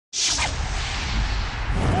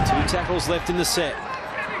tackles left in the set.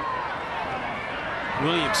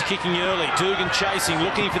 Williams kicking early. Dugan chasing,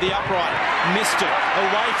 looking for the upright. Missed it.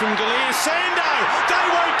 Away from Galea. Sandow! They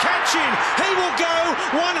won't catch him. He will go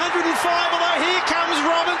 105, although here comes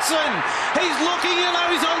Robinson. He's looking,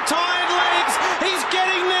 he's on tired legs. He's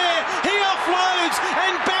getting there. He offloads,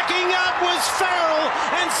 and backing up was Farrell,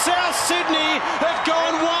 and South Sydney have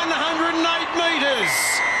gone 108 metres.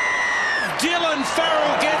 Dylan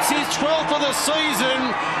Farrell gets his 12th of the season.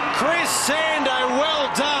 Chris Sandow,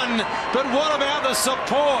 well done. But what about the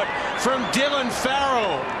support from Dylan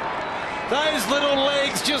Farrell? Those little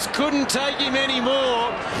legs just couldn't take him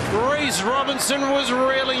anymore. Reece Robinson was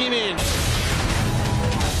reeling him in.